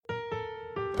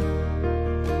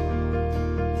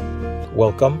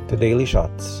Welcome to Daily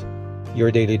Shots, your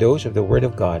daily dose of the Word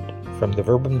of God from the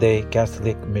Verbum Dei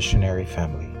Catholic Missionary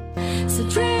Family. So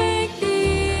drink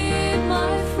deep,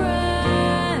 my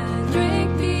friend,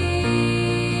 drink deep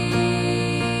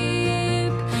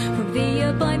from the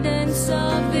abundance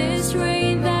of this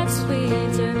rain that's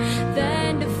sweeter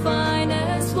than the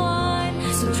finest wine.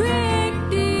 So drink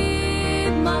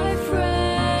deep, my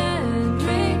friend,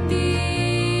 drink deep.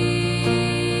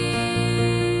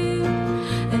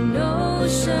 An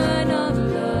ocean of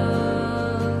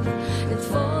love that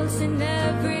falls in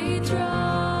every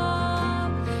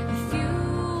drop. If you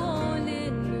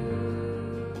only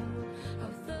knew how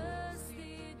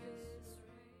thirsty this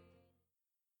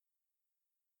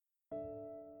rain.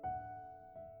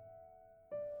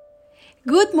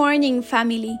 Good morning,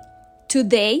 family.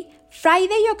 Today,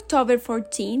 Friday, October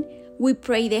 14, we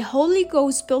pray the Holy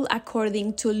Gospel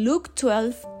according to Luke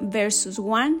 12, verses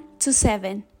 1 to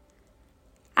 7.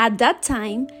 At that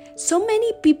time, so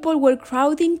many people were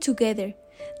crowding together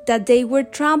that they were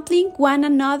trampling one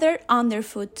another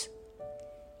underfoot.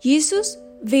 Jesus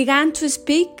began to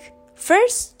speak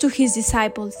first to his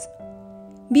disciples.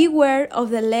 Beware of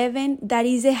the leaven that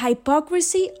is the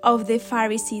hypocrisy of the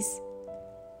Pharisees.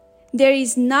 There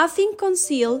is nothing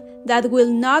concealed that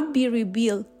will not be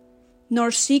revealed,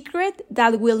 nor secret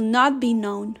that will not be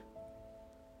known.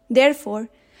 Therefore,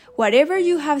 whatever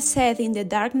you have said in the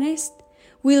darkness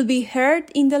will be heard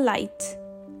in the light,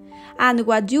 and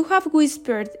what you have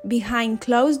whispered behind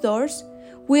closed doors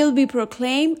will be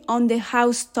proclaimed on the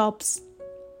housetops.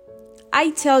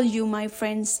 I tell you, my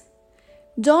friends,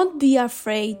 don't be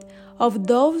afraid of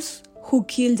those who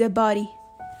kill the body,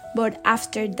 but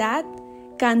after that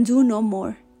can do no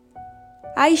more.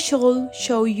 I shall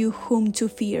show you whom to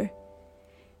fear.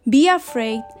 Be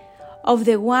afraid of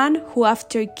the one who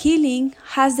after killing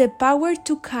has the power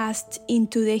to cast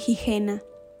into the Gehenna.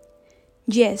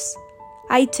 Yes,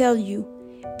 I tell you,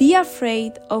 be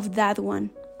afraid of that one.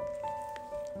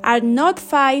 Are not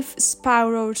 5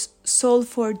 sparrows sold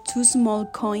for 2 small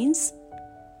coins?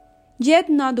 Yet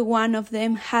not one of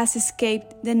them has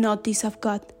escaped the notice of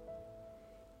God.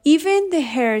 Even the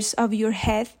hairs of your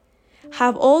head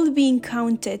have all been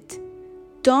counted.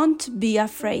 Don't be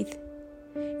afraid.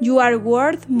 You are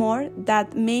worth more than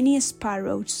many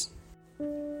sparrows.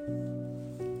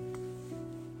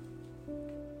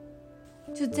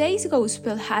 Today's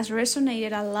gospel has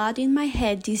resonated a lot in my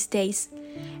head these days,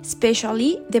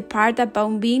 especially the part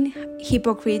about being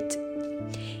hypocrite.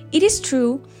 It is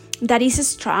true that is a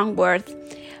strong word.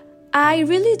 I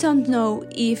really don't know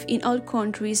if in all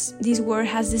countries this word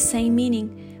has the same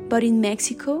meaning, but in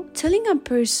Mexico, telling a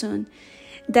person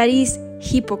that is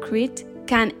hypocrite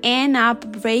can end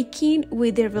up breaking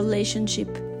with the relationship.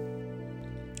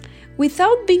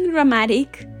 Without being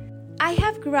dramatic, I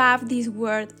have grabbed this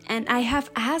word and I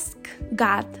have asked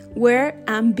God where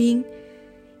I'm being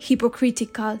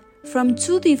hypocritical from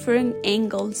 2 different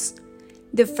angles.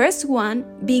 The first one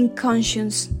being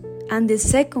conscious, and the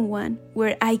second one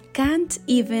where I can't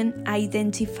even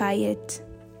identify it.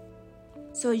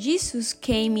 So Jesus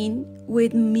came in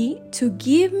with me to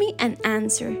give me an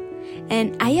answer,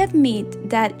 and I admit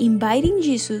that inviting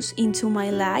Jesus into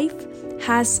my life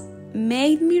has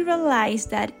made me realize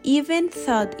that even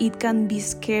though it can be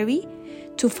scary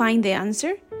to find the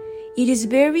answer, it is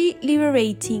very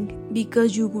liberating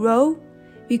because you grow,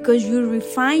 because you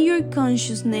refine your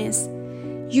consciousness,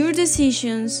 your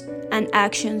decisions and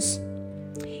actions.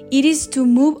 It is to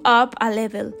move up a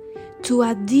level, to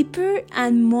a deeper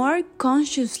and more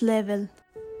conscious level.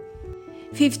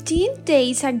 15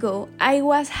 days ago, I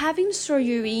was having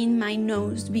surgery in my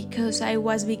nose because I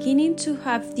was beginning to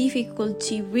have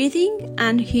difficulty breathing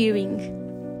and hearing.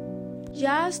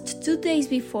 Just 2 days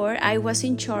before, I was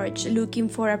in church looking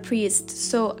for a priest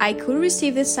so I could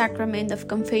receive the sacrament of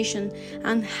confession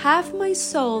and have my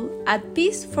soul at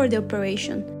peace for the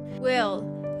operation. Well,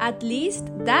 at least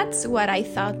that's what I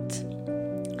thought.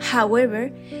 However,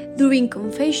 during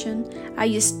confession,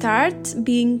 I start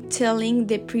telling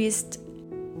the priest,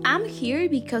 I'm here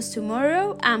because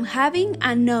tomorrow I'm having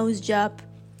a nose job.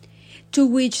 To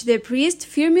which the priest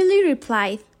firmly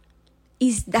replied,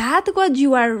 Is that what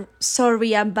you are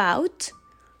sorry about?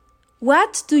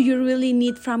 What do you really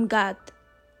need from God?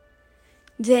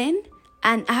 Then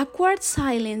an awkward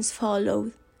silence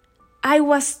followed. I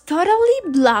was totally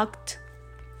blocked.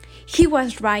 He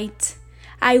was right.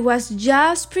 I was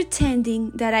just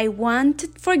pretending that I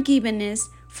wanted forgiveness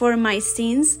for my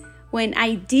sins when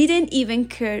I didn't even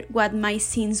care what my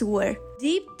sins were.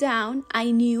 Deep down,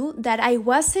 I knew that I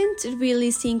wasn't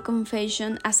really seeing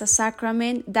confession as a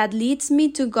sacrament that leads me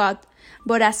to God,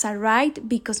 but as a right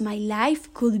because my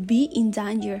life could be in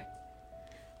danger.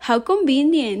 How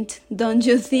convenient, don't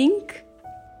you think?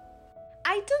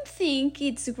 I don't think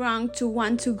it's wrong to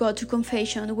want to go to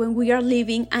confession when we are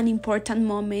living an important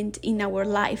moment in our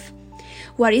life.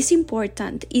 What is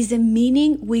important is the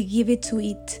meaning we give it to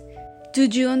it. Do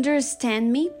you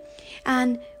understand me?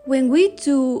 And when we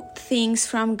do things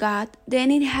from God, then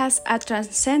it has a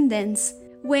transcendence.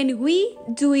 When we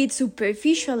do it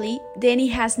superficially, then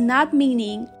it has not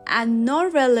meaning and no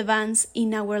relevance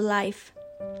in our life.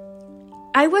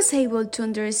 I was able to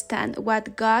understand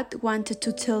what God wanted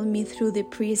to tell me through the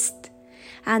priest,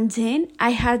 and then I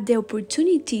had the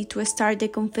opportunity to start the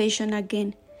confession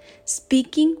again,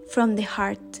 speaking from the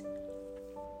heart.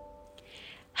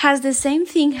 Has the same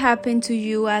thing happened to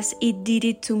you as it did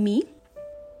it to me?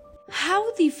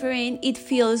 How different it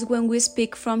feels when we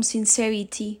speak from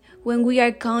sincerity, when we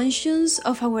are conscious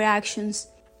of our actions.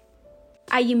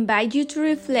 I invite you to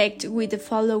reflect with the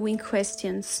following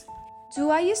questions. Do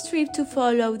I strive to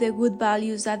follow the good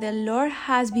values that the Lord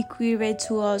has bequeathed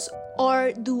to us,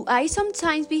 or do I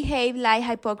sometimes behave like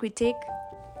hypocrite?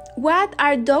 What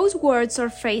are those words or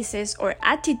phrases or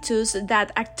attitudes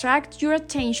that attract your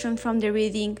attention from the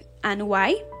reading, and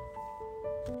why?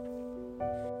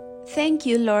 Thank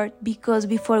you, Lord, because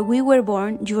before we were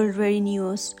born, you already knew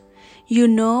us. You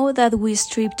know that we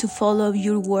strive to follow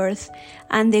your word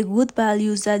and the good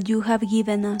values that you have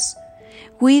given us.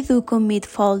 We do commit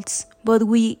faults, but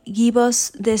we give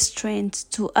us the strength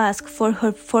to ask for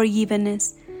her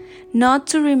forgiveness, not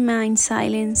to remain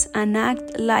silent and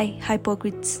act like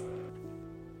hypocrites.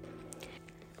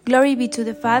 Glory be to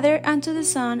the Father, and to the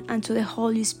Son, and to the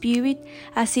Holy Spirit,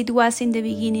 as it was in the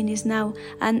beginning, is now,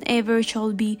 and ever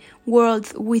shall be,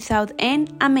 world without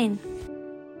end. Amen.